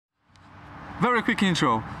Very quick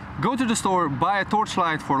intro. Go to the store, buy a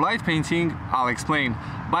torchlight for light painting, I'll explain.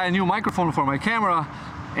 Buy a new microphone for my camera,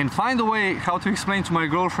 and find a way how to explain to my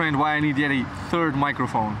girlfriend why I need yet a third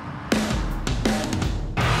microphone.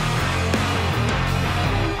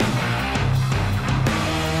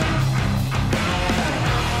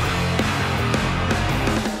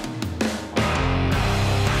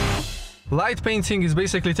 Light painting is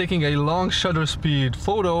basically taking a long shutter speed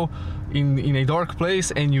photo in a dark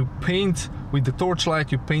place, and you paint with the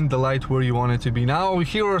torchlight, you paint the light where you want it to be. Now,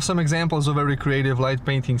 here are some examples of very creative light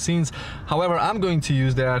painting scenes. However, I'm going to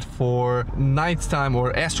use that for nighttime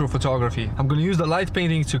or astrophotography. I'm going to use the light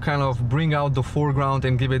painting to kind of bring out the foreground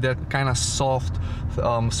and give it that kind of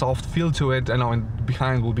soft feel to it, and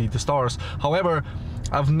behind will be the stars. However,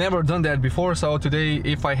 I've never done that before, so today,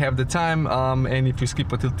 if I have the time, and if you skip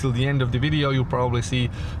till the end of the video, you'll probably see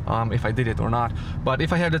if I did it or not. But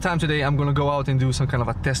if I have the time today, I'm gonna go out and do some kind of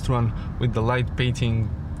a test run with the light painting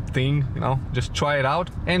thing, just try it out.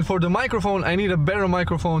 And for the microphone, I need a better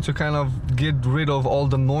microphone to kind of get rid of all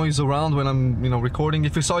the noise around when I'm recording.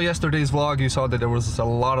 If you saw yesterday's vlog, you saw that there was a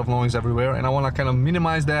lot of noise everywhere, and I want to kind of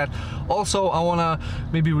minimize that. Also, I want to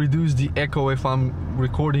maybe reduce the echo if I'm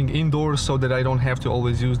recording indoors, so that I don't have to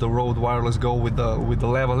always use the Rode Wireless Go with the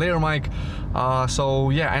lavalier mic. So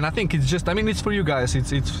yeah, and I think it's just, it's for you guys. It's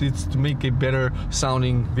to make a better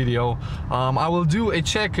sounding video. I will do a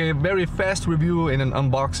very fast review and an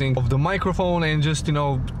unboxing of the microphone, and just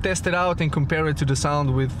test it out and compare it to the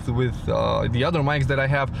sound with the other mics that I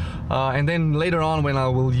have, and then later on, when I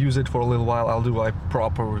will use it for a little while, I'll do a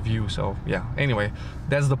proper review. So yeah, anyway,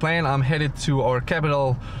 that's the plan. I'm headed to our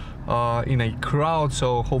capital in a crowd,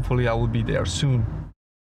 so hopefully I will be there soon.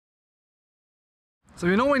 So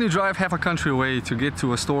when you drive half a country away to get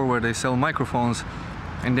to a store where they sell microphones,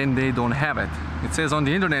 and then they don't have it. It says on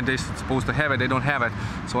the internet they're supposed to have it, they don't have it.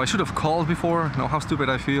 So I should have called before, how stupid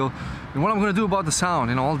I feel. And what I'm gonna do about the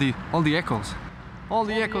sound, all the echoes. All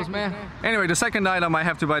the echoes, man. Anyway, the second item I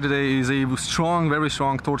have to buy today is a very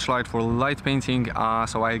strong torchlight for light painting.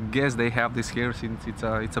 So I guess they have this here, since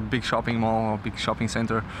it's a big shopping mall, or big shopping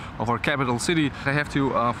center of our capital city. I have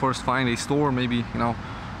to first find a store, maybe,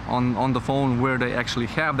 on the phone, where they actually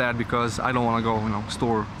have that, because I don't want to go,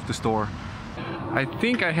 store to store. I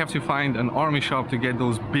think I have to find an army shop to get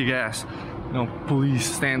those big ass, police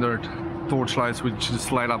standard torchlights which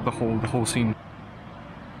just light up the whole scene.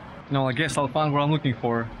 I guess I'll find what I'm looking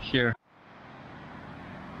for here.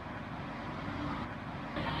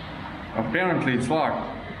 Apparently it's locked.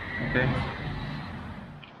 Okay.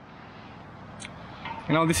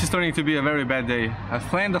 This is turning to be a very bad day. I've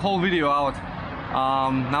planned the whole video out.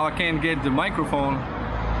 Now I can't get the microphone,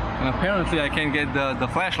 and apparently I can't get the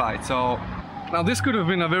flashlight. So now this could have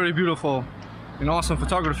been a very beautiful and awesome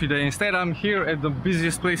photography day. Instead, I'm here at the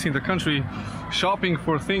busiest place in the country, shopping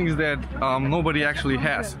for things that nobody actually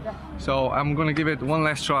has. So I'm gonna give it one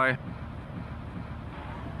last try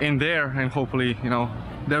in there, and hopefully,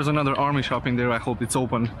 there's another army shop in there. I hope it's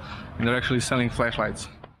open and they're actually selling flashlights.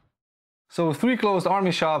 So 3 closed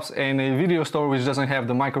army shops and a video store which doesn't have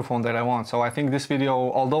the microphone that I want. So I think this video,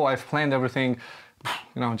 although I've planned everything,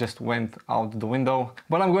 just went out the window.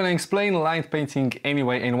 But I'm going to explain light painting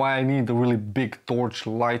anyway, and why I need a really big torch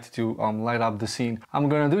light to light up the scene. I'm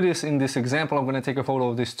going to do this in this example. I'm going to take a photo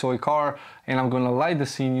of this toy car, and I'm going to light the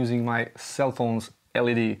scene using my cell phone's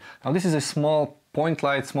LED. Now this is a small point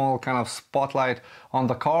light, small kind of spotlight on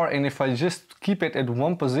the car, and if I just keep it at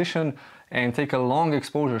one position and take a long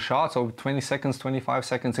exposure shot, so 20 seconds, 25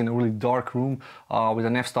 seconds in a really dark room with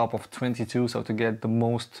an f-stop of 22, so to get the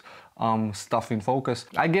most stuff in focus,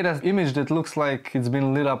 I get an image that looks like it's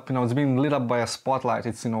been lit up, it's been lit up by a spotlight.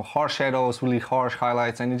 It's, harsh shadows, really harsh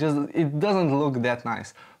highlights, and it doesn't look that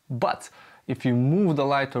nice. But if you move the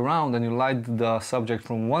light around and you light the subject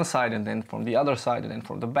from one side, and then from the other side, and then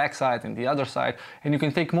from the back side and the other side, and you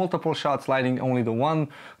can take multiple shots lighting only the one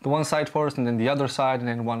side first, and then the other side, and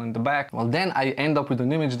then one in the back, well, then I end up with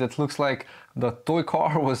an image that looks like the toy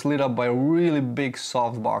car was lit up by a really big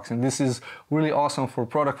soft box. And this is really awesome for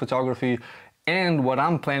product photography. And what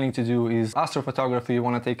I'm planning to do is astrophotography. You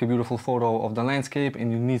want to take a beautiful photo of the landscape,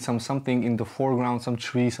 and you need something in the foreground, some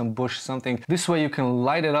tree, some bush, something. This way you can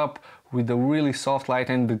light it up with a really soft light,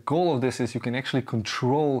 and the goal of this is you can actually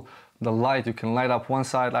control the light. You can light up one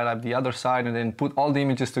side, light up the other side, and then put all the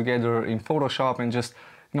images together in Photoshop and just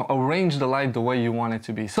arrange the light the way you want it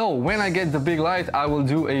to be. So when I get the big light, I will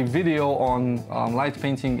do a video on light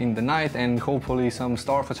painting in the night and hopefully some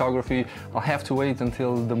star photography. I'll have to wait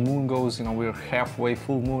until the moon goes, we're halfway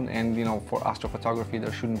full moon, and for astrophotography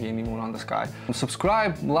there shouldn't be any moon on the sky.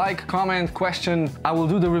 Subscribe, like, comment, question. I will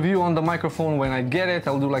do the review on the microphone when I get it.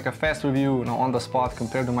 I'll do like a fast review, on the spot,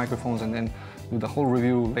 compare the microphones, and then do the whole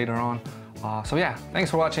review later on. So yeah, thanks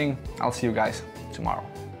for watching. I'll see you guys tomorrow.